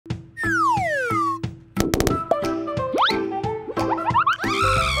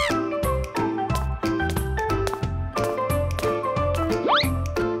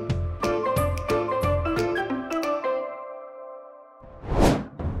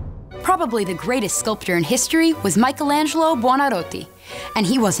Probably the greatest sculptor in history was Michelangelo Buonarroti, and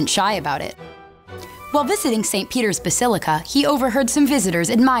he wasn't shy about it. While visiting St. Peter's Basilica, he overheard some visitors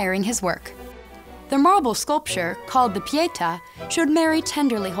admiring his work. The marble sculpture, called the Pietà, showed Mary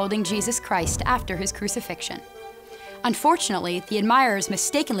tenderly holding Jesus Christ after his crucifixion. Unfortunately, the admirers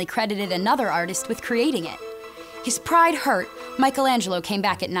mistakenly credited another artist with creating it. His pride hurt, Michelangelo came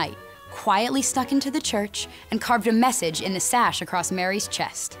back at night, quietly snuck into the church, and carved a message in the sash across Mary's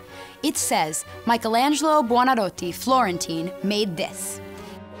chest. It says, "Michelangelo Buonarroti, Florentine, made this."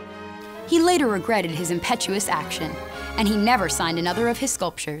 He later regretted his impetuous action, and he never signed another of his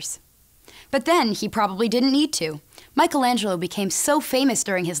sculptures. But then, he probably didn't need to. Michelangelo became so famous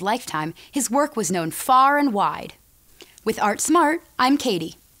during his lifetime, his work was known far and wide. With Art Smart, I'm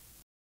Katie.